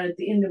just about at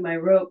the end of my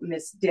rope,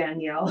 Miss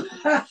Danielle.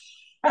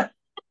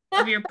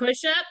 Of your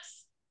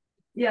push-ups?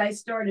 Yeah, I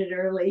started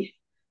early.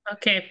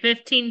 Okay,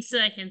 15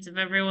 seconds if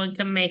everyone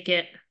can make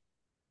it.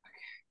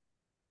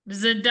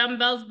 Is the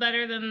dumbbells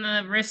better than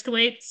the wrist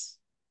weights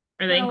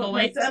or the ankle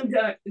weights? My thumb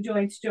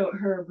joints don't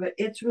hurt, but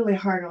it's really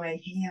hard on my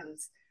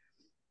hands.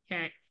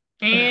 Okay,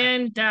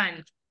 and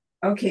done.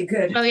 Okay,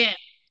 good. Okay,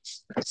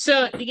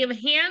 so to give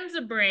hands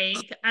a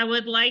break, I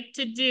would like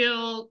to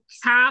do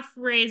calf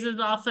raises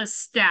off a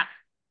step.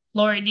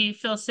 Lori, do you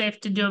feel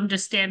safe to do them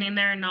just standing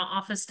there and not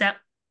off a step?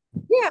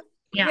 Yeah.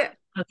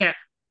 Okay.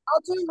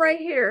 I'll do them right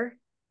here.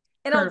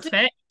 And perfect.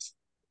 I'll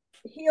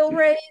do heel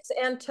raise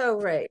and toe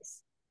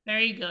raise. There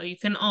you go. You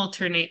can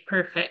alternate.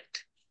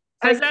 Perfect.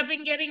 Has that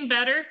been getting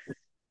better?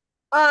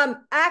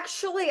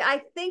 Actually,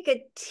 I think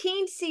a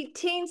teensy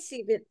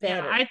bit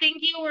better. Yeah, I think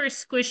you were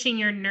squishing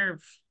your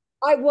nerve.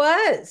 I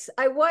was.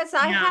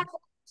 I had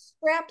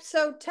strapped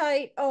so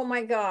tight. Oh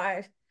my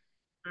God.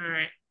 All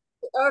right.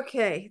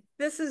 Okay.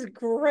 This is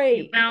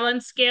great. Your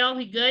balance scale,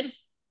 you good? Okay,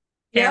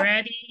 yep.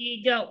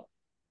 Ready, go.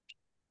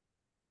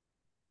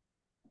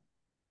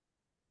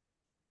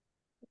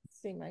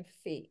 Let's see my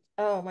feet.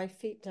 Oh, my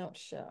feet don't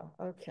show.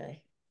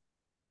 Okay.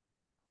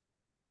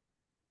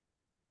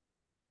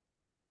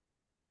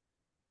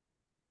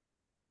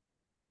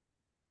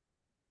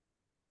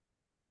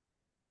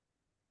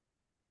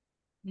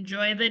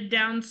 Enjoy the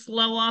down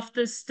slow off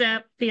the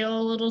step. Feel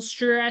a little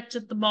stretch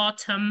at the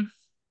bottom.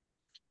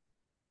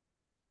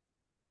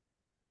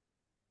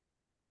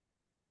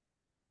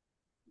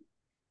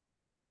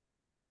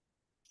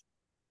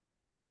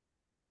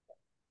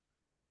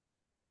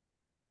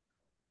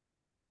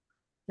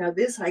 Now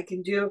this I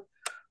can do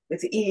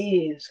with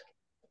ease.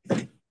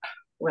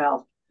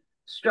 Well,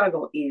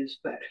 struggle ease,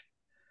 but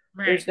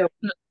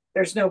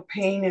there's no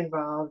pain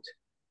involved.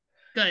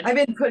 Good. I've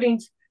been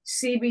putting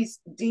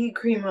CBD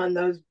cream on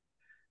those,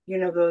 you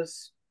know,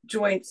 those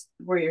joints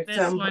where your thumb.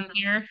 This one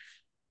here.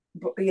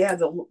 Yeah,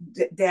 the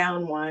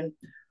down one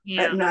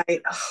at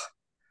night.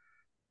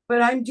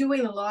 But I'm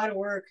doing a lot of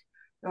work.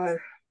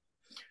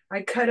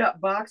 I cut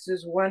up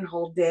boxes one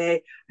whole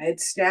day. I had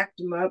stacked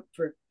them up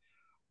for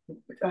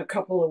a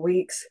couple of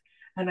weeks,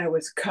 and I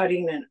was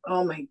cutting, and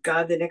oh my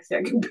God, the next day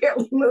I could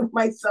barely move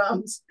my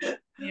thumbs.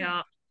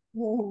 Yeah.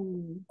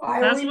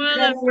 That's one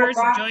of the first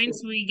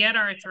joints we get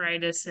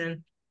arthritis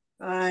in.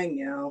 I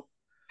know.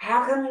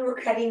 How come you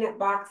were cutting up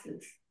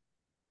boxes?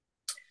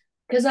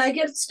 Because I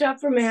get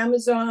stuff from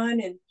Amazon,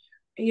 and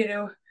you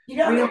know, you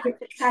don't have to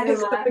cut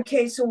them up. A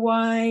case of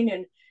wine,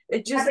 and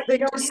it just they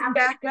just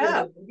stack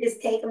up.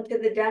 Just take them to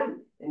the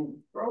dump and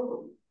throw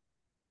them.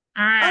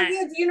 All right. Oh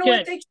yeah, you know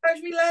what they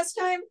charged me last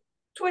time?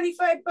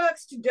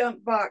 $25 to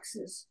dump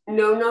boxes.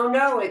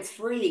 No, it's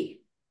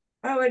free.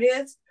 Oh, it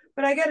is?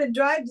 But I got to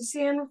drive to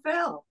San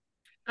Rafael.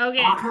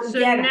 Okay, I'll come so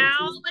get 'em. now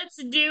Just let's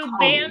do call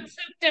me. bands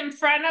hooked in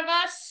front of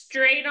us,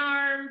 straight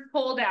arm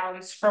pull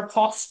downs for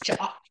posture.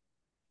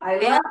 I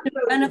And love in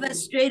front of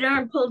us, straight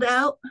arm pulled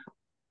out.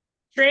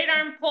 Straight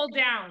arm pull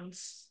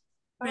downs.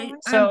 Straight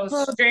So arm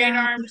pulled straight down.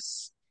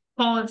 arms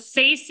pull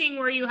facing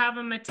where you have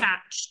them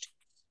attached.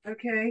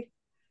 Okay.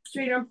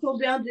 Straight arm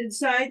pulled down to the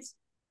sides.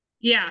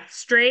 Yeah,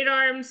 straight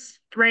arms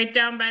right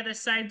down by the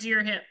sides of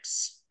your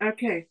hips.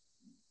 Okay.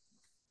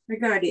 I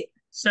got it.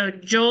 So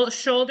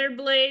shoulder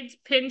blades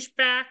pinch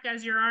back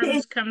as your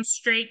arms come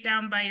straight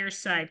down by your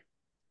side.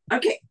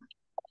 Okay.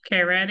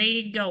 Okay,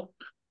 ready? Go.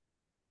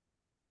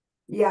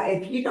 Yeah,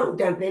 if you don't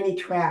dump any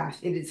trash,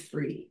 it is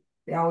free.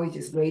 They always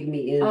just wave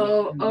me in.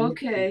 Oh,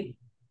 okay.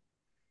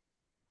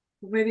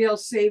 Maybe I'll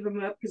save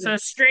them up. So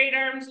straight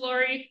arms,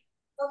 Lori,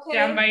 Okay.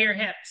 down by your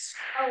hips.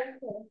 Okay.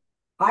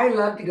 I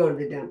love to go to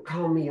the dump.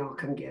 Call me, I'll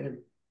come get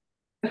them.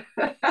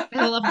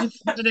 I love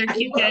to there are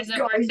cute guys that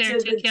work there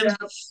too, Kim.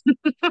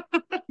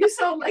 You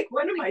sound like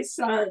one of my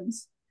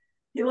sons.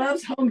 He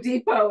loves Home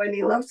Depot and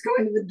he loves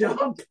going to the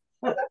dump.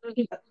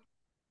 It's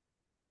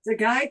a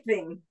guy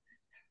thing.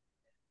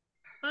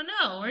 Oh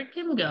no, where'd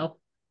Kim go?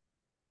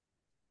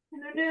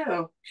 I don't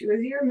know. She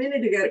was here a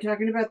minute ago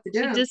talking about the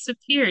dump. She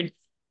disappeared.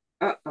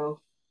 Uh-oh.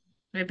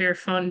 Maybe her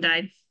phone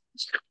died.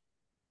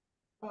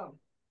 Oh.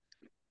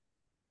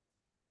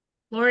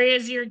 Lori,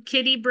 has your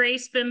kitty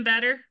brace been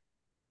better?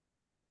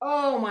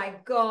 oh my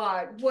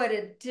God, what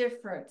a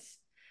difference.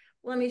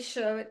 Let me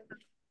show it.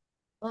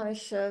 Let me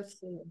show it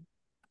to you.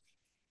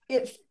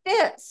 It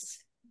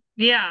fits.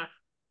 Yeah.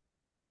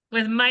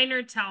 With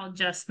minor towel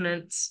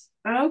adjustments.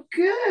 Oh,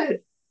 good.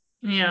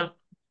 Yeah. At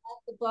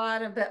the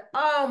bottom, but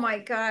oh my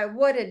God,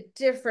 what a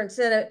difference.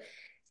 And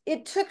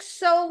it took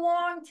so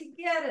long to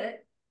get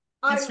it.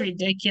 It's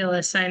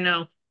ridiculous, I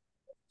know.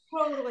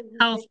 Totally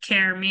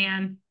Healthcare,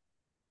 man.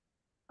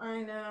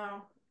 I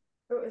know.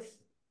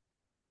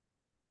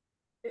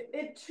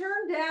 It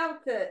turned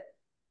out that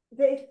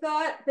they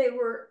thought they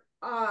were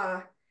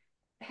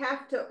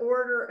have to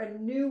order a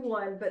new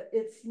one, but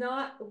it's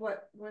not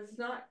what was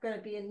not going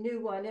to be a new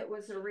one. It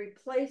was a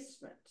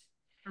replacement.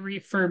 A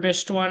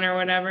refurbished one or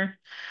whatever.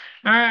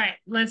 All right,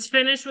 let's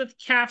finish with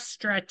calf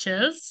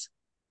stretches.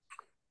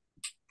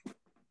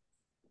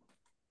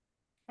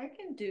 I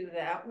can do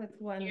that with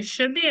one. You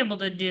should be able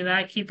to do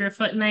that. Keep your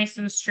foot nice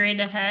and straight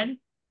ahead.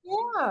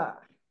 Yeah.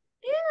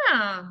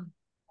 Yeah.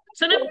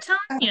 That's what I'm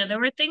telling you. There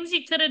were things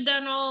you could have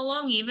done all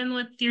along, even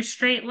with your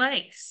straight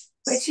legs.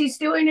 But she's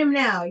doing them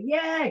now.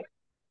 Yay.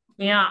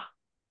 Yeah.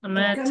 I'm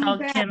going to tell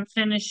back. Kim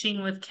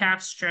finishing with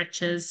calf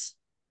stretches.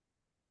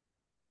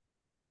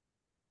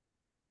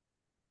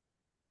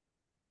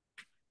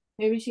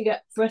 Maybe she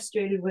got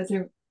frustrated with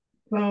her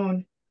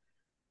phone.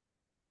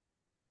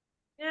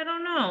 Yeah, I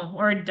don't know.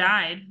 Or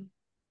died.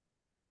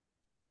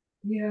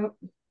 Yep.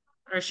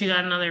 Or she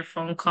got another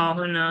phone call.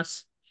 Who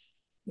knows?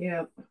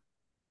 Yep.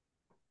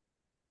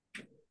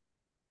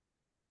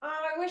 Oh,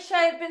 I wish I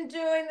had been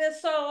doing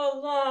this all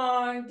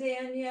along,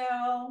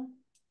 Danielle.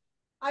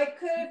 I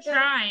could have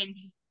tried.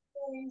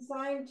 Things.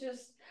 I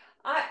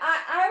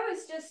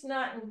was just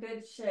not in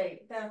good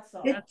shape. That's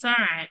all. That's all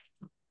right.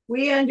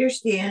 We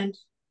understand.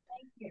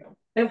 Thank you.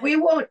 And we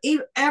won't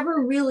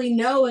ever really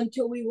know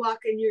until we walk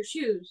in your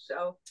shoes.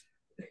 So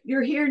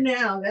you're here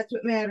now. That's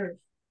what matters.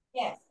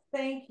 Yes.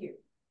 Thank you.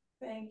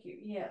 Thank you.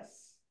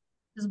 Yes.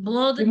 Just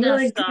blow the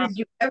dust off.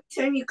 You every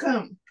time you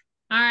come.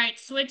 All right,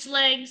 switch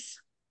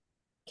legs.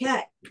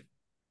 Cat.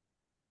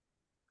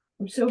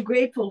 I'm so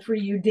grateful for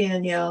you,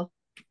 Danielle.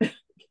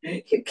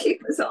 you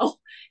keep us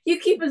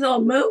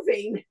all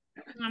moving.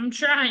 I'm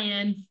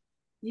trying.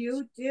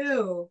 You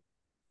do.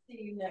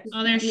 See you next.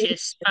 Oh, there she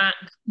is.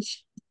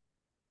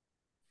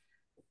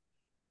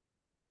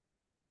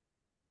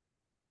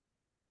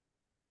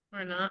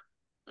 Or not.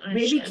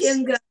 Maybe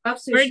Kim got off.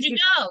 So where'd you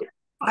go?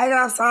 I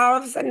got all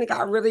of a sudden it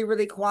got really,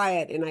 really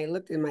quiet, and I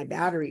looked and my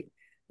battery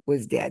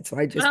was dead. So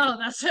I just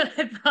that's what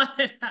I thought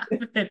had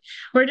happened.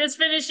 We're just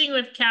finishing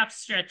with calf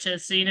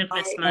stretches, so you didn't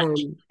miss much.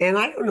 And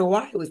I don't know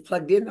why it was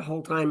plugged in the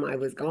whole time I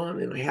was gone,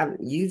 and I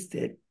haven't used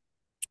it.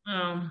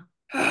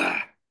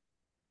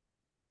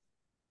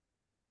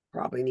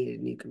 Probably need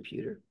a new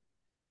computer.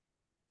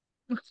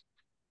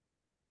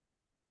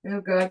 Oh,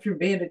 God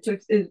forbid.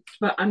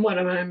 I'm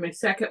my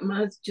second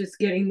month just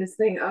getting this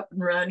thing up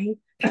and running.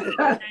 I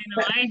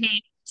know. I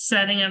hate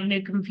setting up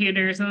new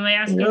computers, and they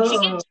ask me,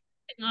 oh,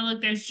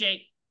 look, there's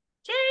Jake.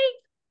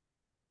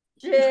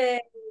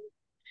 Jake.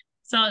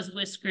 Saw his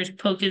whiskers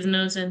poke his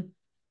nose in.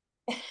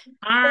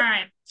 All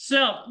right,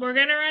 so we're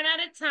gonna run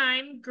out of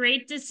time.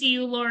 Great to see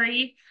you,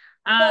 Lori.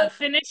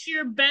 Finish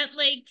your bent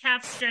leg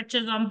calf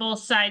stretches on both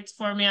sides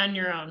for me on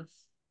your own.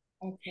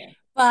 Okay.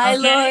 Bye,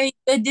 Lori.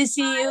 Good to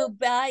see you.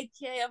 Bye,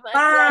 Kim.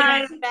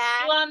 Bye. See you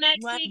all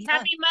next week.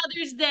 Happy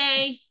Mother's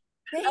Day.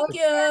 Thank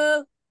you.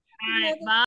 All right, bye.